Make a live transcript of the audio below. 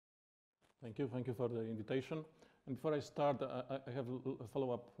Thank you for the invitation. And before I start, I have a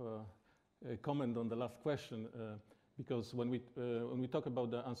follow-up comment on the last question, because when we talk about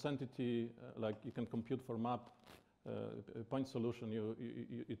the uncertainty, like you can compute for map point solution,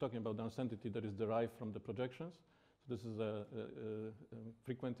 you're talking about the uncertainty that is derived from the projections. So this is a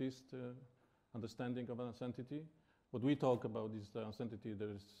frequentist understanding of uncertainty. What we talk about is the uncertainty that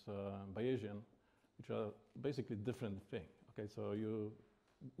is Bayesian, which are basically different thing. Okay, so you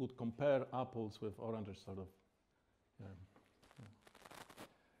would compare apples with oranges, sort of.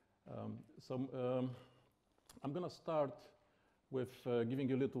 I'm going to start with giving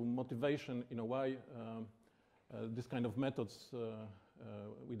you a little motivation, why this kind of methods,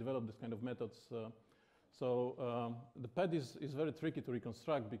 we developed this kind of methods. The PET is very tricky to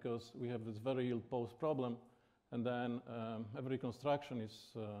reconstruct because we have this very ill-posed problem, and then every reconstruction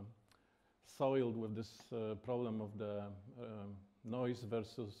is soiled with this problem of the noise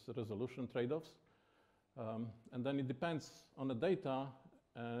versus resolution trade-offs. And then it depends on the data.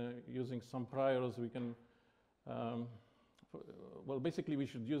 Using some priors, we can, well, basically we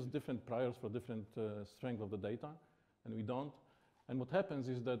should use different priors for different strength of the data, and we don't. And what happens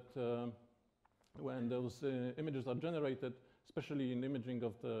is that when those images are generated, especially in imaging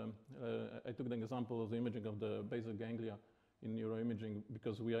of the, I took the example of the imaging of the basal ganglia in neuroimaging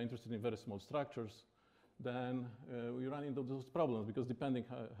because we are interested in very small structures, then we run into those problems because depending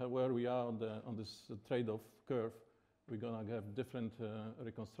where we are on this trade-off curve, we're going to have different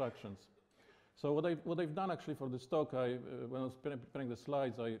reconstructions. So what I've done actually for this talk, when I was preparing the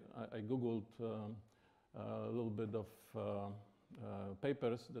slides, I Googled a little bit of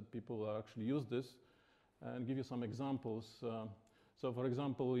papers that people actually use this and give you some examples. So for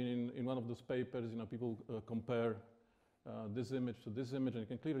example, in one of those papers, people compare this image to this image, and you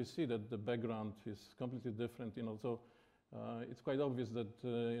can clearly see that the background is completely different. So it's quite obvious that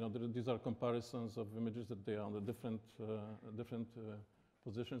these are comparisons of images that they are on the different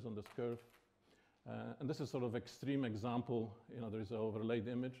positions on this curve. And this is sort of extreme example. There is an overlaid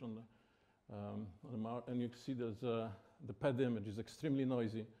image on the mark, and you can see there's the PET image is extremely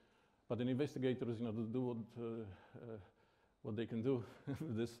noisy, but the investigators, do what they can do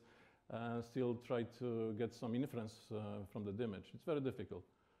with this. Still try to get some inference from the image. It's very difficult.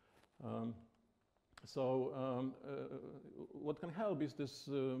 What can help is this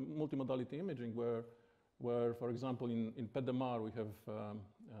multimodality imaging where, for example, in PET-MR we have,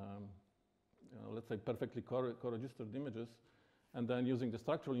 let's say, perfectly co-registered images, and then using the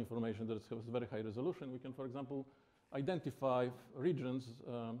structural information that has very high resolution, we can, for example, identify regions,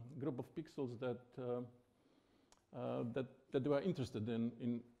 group of pixels that we are interested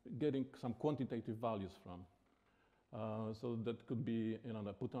in getting some quantitative values from. So that could be,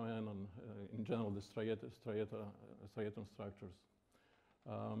 the putamen, in general, the striaton structures.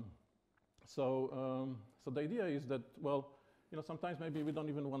 So the idea is that, well, sometimes maybe we don't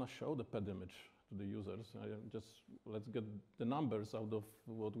even want to show the PET image to the users. Just let's get the numbers out of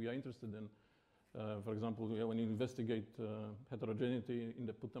what we are interested in. For example, when you investigate heterogeneity in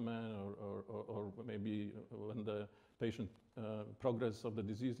the putamen, or maybe when the patient progress of the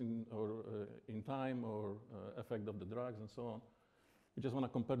disease in time, or effect of the drugs, and so on, we just want to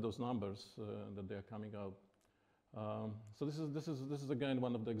compare those numbers that they are coming out. So this is again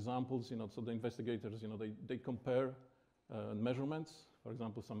one of the examples. So the investigators, they compare measurements, for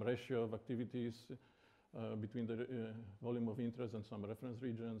example, some ratio of activities between the volume of interest and some reference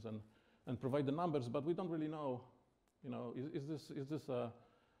regions, and provide the numbers, but we don't really know,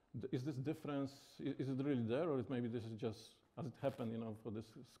 is this difference, is it really there, or maybe this is just as it happened, for this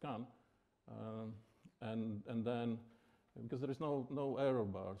scan, and then because there is no error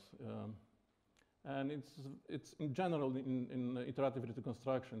bars, and it's in general in iterative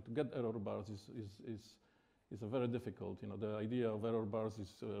reconstruction to get error bars is a very difficult. The idea of error bars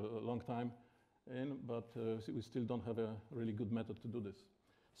is a long time in, but we still don't have a really good method to do this.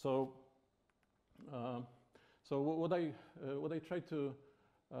 So what I try to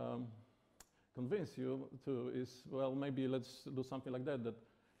convince you to is, well, maybe let's do something like that. That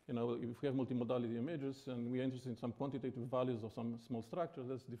if we have multimodality images and we are interested in some quantitative values of some small structure,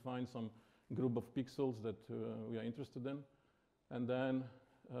 let's define some group of pixels that we are interested in, and then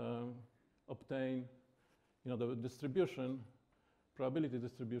obtain, the distribution, probability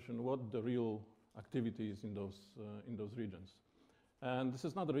distribution, what the real activity is in those regions. And this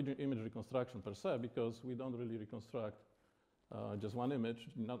is not image reconstruction per se, because we don't really reconstruct just one image.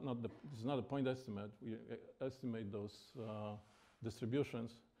 This is not a point estimate. We estimate those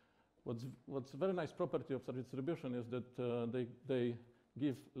distributions. What's a very nice property of such distribution is that they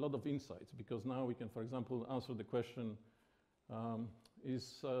give a lot of insights, because now we can, for example, answer the question,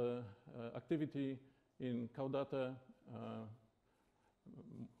 is activity in caudate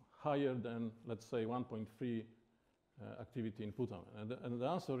higher than, let's say, 1.3 activity in putamen. And the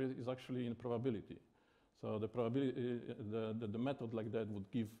answer is actually in probability. So the probability, the method like that would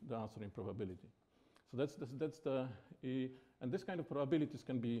give the answer in probability. So that's the, and this kind of probabilities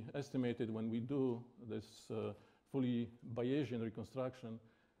can be estimated when we do this fully Bayesian reconstruction.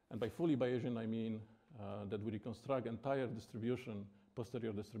 And by fully Bayesian, I mean that we reconstruct entire distribution,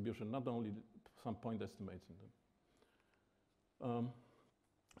 posterior distribution, not only some point estimates in them.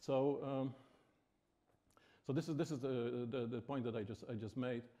 So this is the point that I just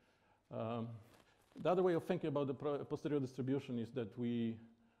made. The other way of thinking about the posterior distribution is that we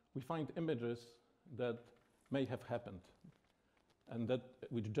find images that may have happened, and that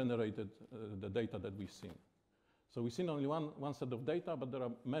which generated the data that we've seen. So we've seen only one set of data, but there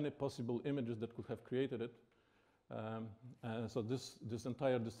are many possible images that could have created it. And so this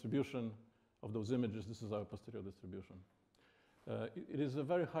entire distribution of those images, this is our posterior distribution. It is a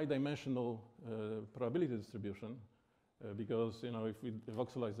very high dimensional probability distribution because if we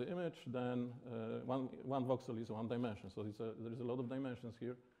voxelize the image, then one voxel is one dimension. So there is a lot of dimensions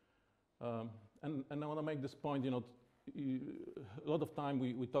here. And I want to make this point, a lot of time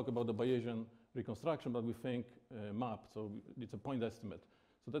we talk about the Bayesian reconstruction, but we think map, so it's a point estimate.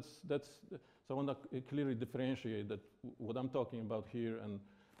 So so I want to clearly differentiate that what I'm talking about here and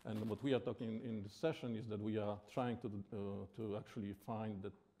what we are talking in this session is that we are trying to actually find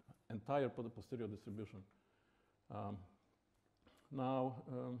the entire posterior distribution. Now,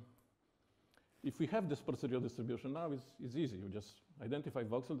 if we have this posterior distribution, now it's easy. We just identify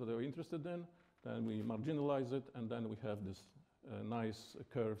voxels that we're interested in, then we marginalize it, and then we have this nice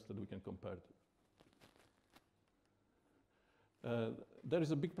curves that we can compare to. There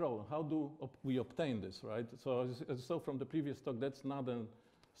is a big problem. How do we obtain this, right? So as you saw from the previous talk, that's not a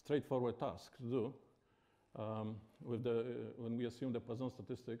straightforward task to do when we assume the Poisson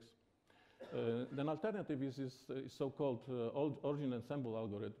statistics. Then alternative is so-called origin ensemble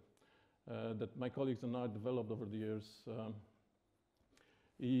algorithm that my colleagues and I developed over the years.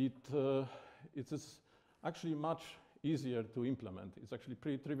 It is actually much easier to implement. It's actually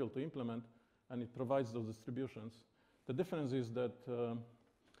pretty trivial to implement, and it provides those distributions. The difference is that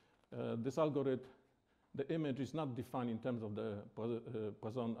this algorithm, the image is not defined in terms of the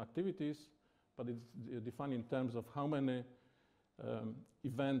Poisson activities, but it's defined in terms of how many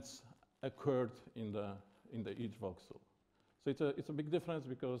events occurred in the each voxel. So it's a big difference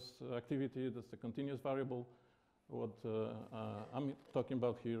because activity, that's a continuous variable. What I'm talking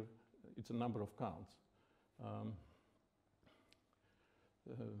about here, it's a number of counts.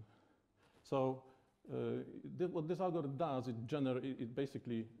 What this algorithm does, it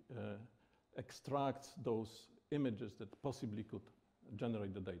basically extracts those images that possibly could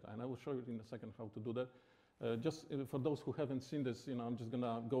generate the data. And I will show you in a second how to do that. Just for those who haven't seen this, I'm just going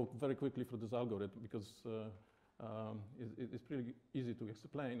to go very quickly through this algorithm because it's pretty easy to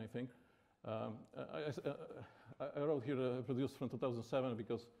explain, I think. I wrote here produced from 2007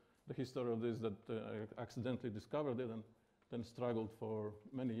 because the history of this that I accidentally discovered it and then struggled for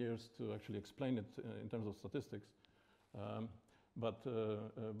many years to actually explain it in terms of statistics. But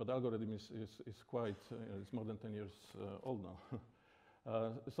the algorithm is quite, it's more than 10 years old now.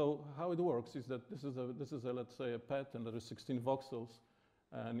 So how it works is that this is a, let's say, a PET, and there are 16 voxels.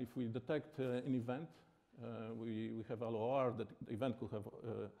 And if we detect an event, we have LOR that the event could have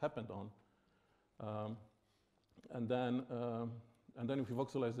happened on. And then if we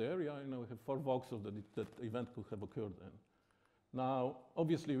voxelize the area, we have 4 voxels that event could have occurred in. Now,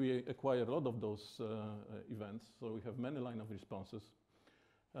 obviously, we acquire a lot of those events, so we have many line of responses.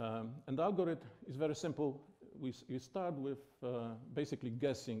 And the algorithm is very simple. We start with basically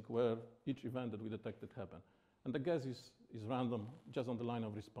guessing where each event that we detected happened. And the guess is random, just on the line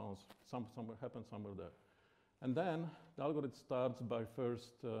of response. Somewhere happened, somewhere there. And then the algorithm starts by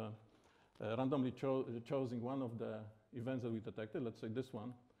first randomly choosing one of the events that we detected, let's say this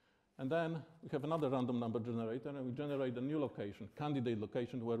one. And then we have another random number generator, and we generate a new location, candidate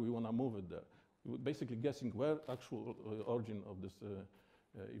location, where we want to move it there. We're basically guessing where actual origin of this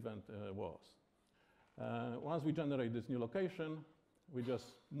event was. Once we generate this new location, we just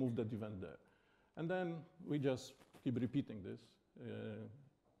move that event there. And then we just keep repeating this.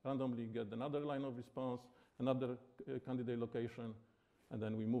 Randomly get another line of response, another candidate location, and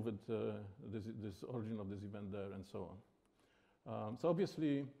then we move it, this origin of this event there, and so on. So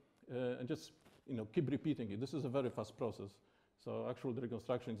obviously, and just keep repeating it. This is a very fast process. So actual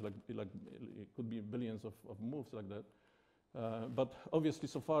reconstruction is like it could be billions of moves like that. But obviously,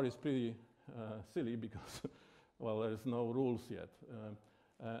 so far it's pretty silly because well, there is no rules yet.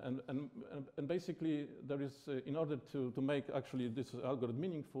 And basically, there is, in order to make actually this algorithm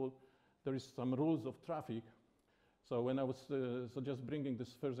meaningful, there is some rules of traffic. So when I was, so just bringing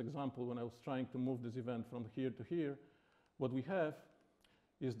this first example, when I was trying to move this event from here to here, what we have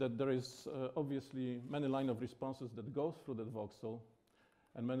is that there is obviously many lines of responses that goes through that voxel,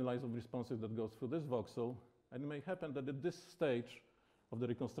 and many lines of responses that goes through this voxel. And it may happen that at this stage of the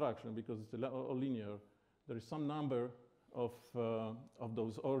reconstruction, because it's all linear, there is some number of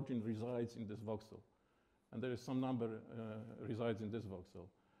those origin resides in this voxel. And there is some number resides in this voxel.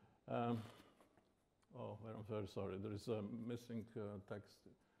 Oh, I'm very sorry. There is a missing text.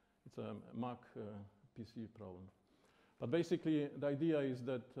 It's a Mac PC problem. But basically, the idea is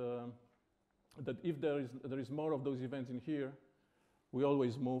that that if there is more of those events in here, we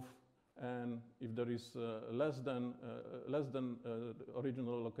always move. And if there is less than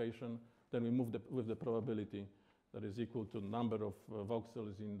original location, then we move with the probability that is equal to number of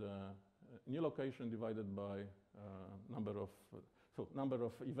voxels in the new location divided by number of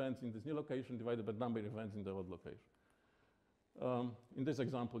events in this new location divided by number of events in the old location. In this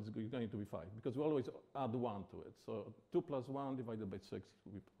example, it's going to be 5, because we always add 1 to it. So 2 plus 1 divided by 6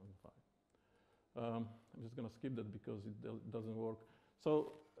 will be 5. I'm just going to skip that because it doesn't work.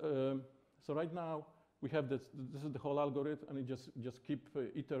 So right now, we have this is the whole algorithm, and we just keep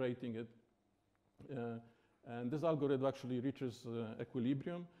iterating it. And this algorithm actually reaches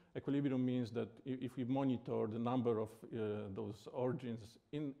equilibrium. Equilibrium means that if we monitor the number of those origins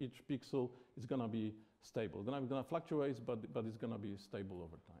in each pixel, it's going to be stable. Then it's going to fluctuate, but it's going to be stable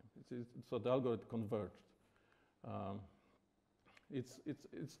over time. So the algorithm converged.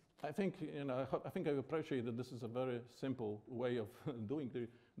 I think I appreciate that this is a very simple way of doing this.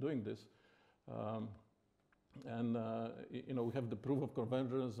 We have the proof of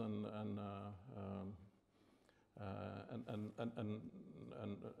convergence and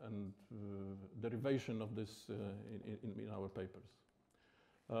derivation of this in our papers.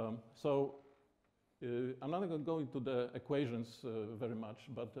 I'm not going to go into the equations very much,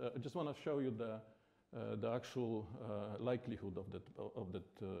 but I just want to show you the actual likelihood of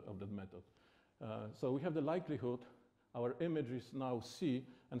that method. So we have the likelihood. Our image is now C,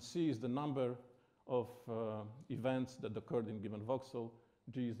 and C is the number of events that occurred in given voxel.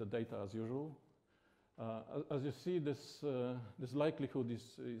 G is the data as usual. As you see, this likelihood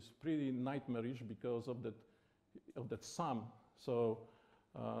is pretty nightmarish because of that sum. So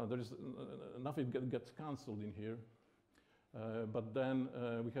there is nothing gets cancelled in here. But then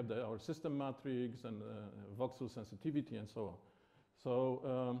we have our system matrix and voxel sensitivity and so on. So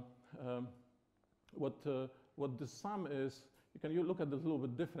what the sum is, you look at this a little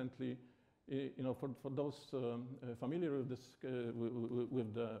bit differently. For those familiar with this,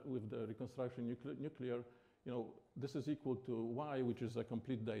 with the reconstruction nuclear, this is equal to y, which is a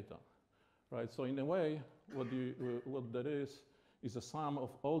complete data, right? So in a way, what that is a sum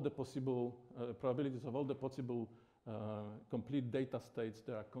of all the possible probabilities of all the possible complete data states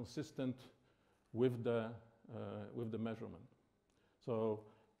that are consistent with the measurement. So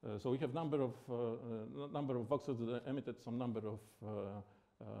we have number of voxels that emitted some number of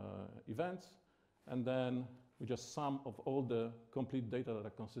events, and then we just sum of all the complete data that are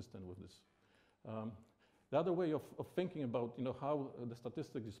consistent with this. The other way of thinking about how the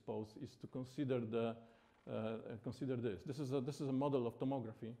statistic is posed is to consider this. This is a model of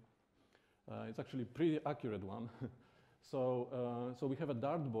tomography. It's actually a pretty accurate one. So we have a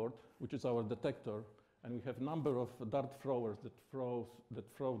dartboard, which is our detector, and we have number of dart throwers that throw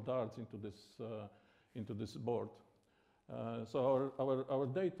darts into this board. So our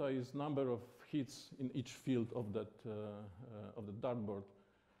data is number of hits in each field of the dartboard.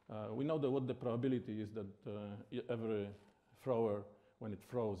 We know that what the probability is that every thrower, when it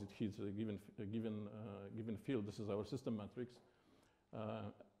throws, it hits a given field. This is our system matrix.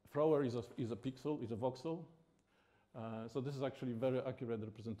 Thrower is a pixel, is a voxel. So this is actually a very accurate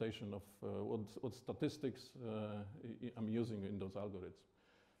representation of what statistics I'm using in those algorithms.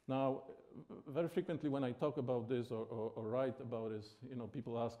 Now, very frequently when I talk about this or write about this,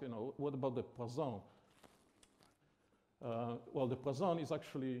 people ask, what about the Poisson? Well, the Poisson is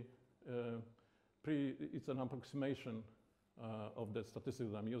actually it's an approximation of the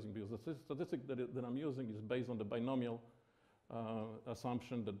statistic that I'm using, because the statistic that I'm using is based on the binomial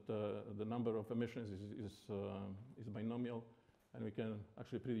assumption that the number of emissions is binomial, and we can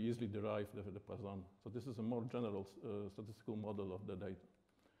actually pretty easily derive the Poisson. So this is a more general statistical model of the data.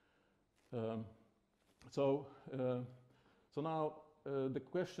 So now the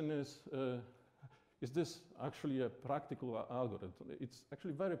question is this actually a practical algorithm? It's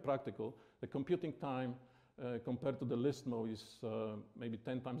actually very practical. The computing time compared to the list mode is maybe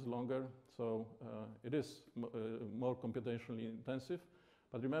 10 times longer. So it is more computationally intensive.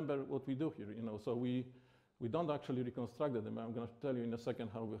 But remember what we do here, so we don't actually reconstruct them. I'm going to tell you in a second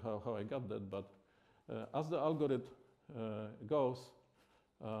how I got that. But as the algorithm goes,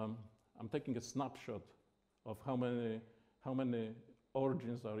 I'm taking a snapshot of how many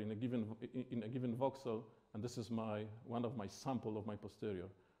origins are in a given voxel, and this is one of my sample of my posterior.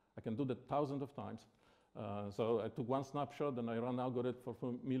 I can do that thousands of times. So I took one snapshot, and I ran algorithm for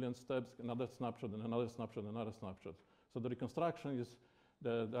 4 million steps, another snapshot, and another snapshot, and another snapshot. So the reconstruction is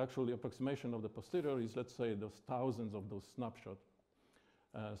the actual approximation of the posterior is, let's say, those thousands of those snapshots.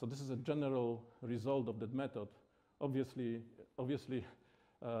 So this is a general result of that method. Obviously, we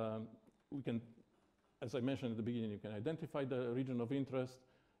can, as I mentioned at the beginning, you can identify the region of interest,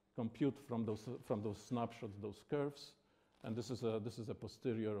 compute from those snapshots those curves, and this is a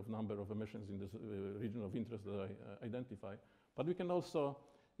posterior of number of emissions in this region of interest that I identify. But we can also,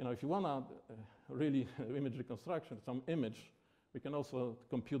 if you want to really image reconstruction, some image, we can also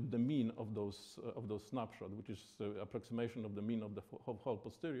compute the mean of those snapshots, which is the approximation of the mean of the whole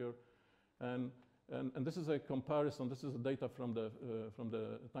posterior, and this is a comparison. This is the data from the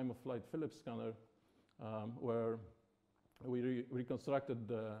time of flight Philips scanner, where we reconstructed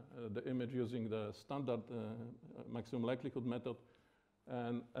the image using the standard maximum likelihood method,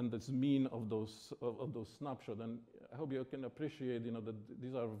 and this mean of those snapshots. And I hope you can appreciate, that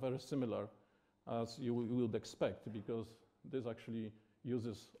these are very similar as you would expect, because this actually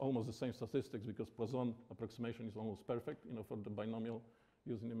uses almost the same statistics, because Poisson approximation is almost perfect, for the binomial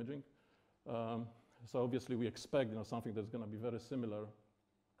used in imaging. So obviously we expect, something that's going to be very similar.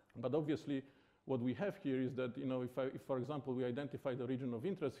 But obviously, what we have here is that, if for example, we identify the region of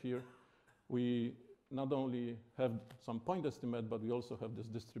interest here, we not only have some point estimate, but we also have this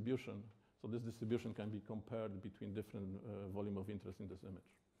distribution. So this distribution can be compared between different volume of interest in this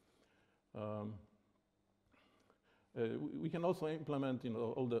image. We can also implement,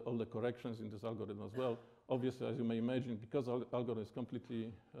 all the corrections in this algorithm as well. Obviously, as you may imagine, because our algorithm is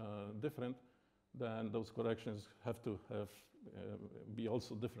completely different, then those corrections have to be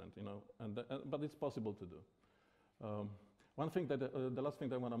also different, but it's possible to do. One thing that the last thing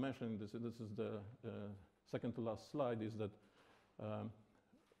that I want to mention, this is the second to last slide, is that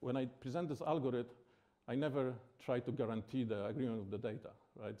when I present this algorithm, I never try to guarantee the agreement of the data,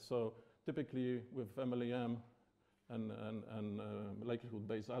 right? So typically with MLEM and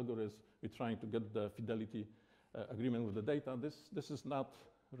likelihood-based algorithms, we're trying to get the fidelity agreement with the data. This is not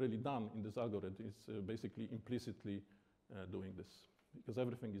really done in this algorithm. It's basically implicitly doing this, because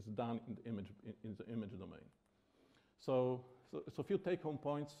everything is done in the image domain. So a few take-home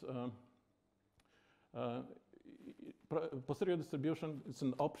points. Posterior distribution is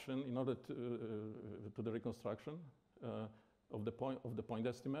an option in order to the reconstruction of the point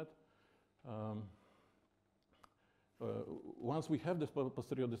estimate. Once we have this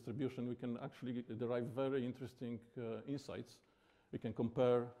posterior distribution, we can actually derive very interesting insights. We can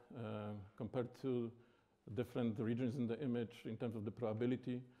compare to different regions in the image in terms of the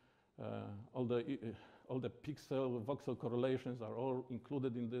probability. All the pixel voxel correlations are all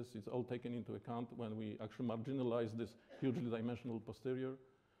included in this. It's all taken into account when we actually marginalize this hugely dimensional posterior.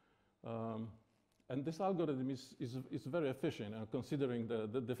 And this algorithm is very efficient, considering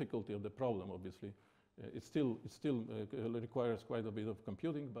the difficulty of the problem. Obviously, it still requires quite a bit of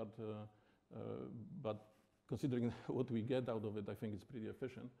computing, but considering what we get out of it, I think it's pretty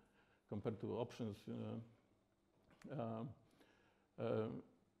efficient compared to options.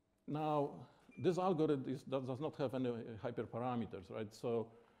 Now, this algorithm does not have any hyperparameters, right? So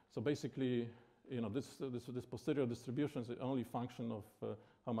basically, this posterior distribution is only function of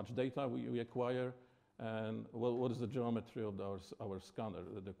how much data we acquire, and what is the geometry of our scanner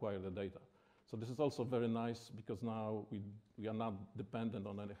that acquire the data. So this is also very nice, because now we are not dependent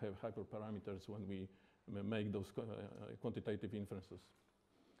on any hyperparameters when we make those quantitative inferences.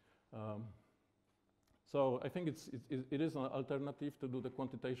 So I think it is an alternative to do the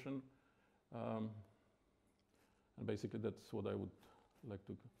quantitation. And basically, that's what I would like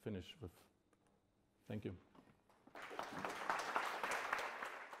to finish with. Thank you.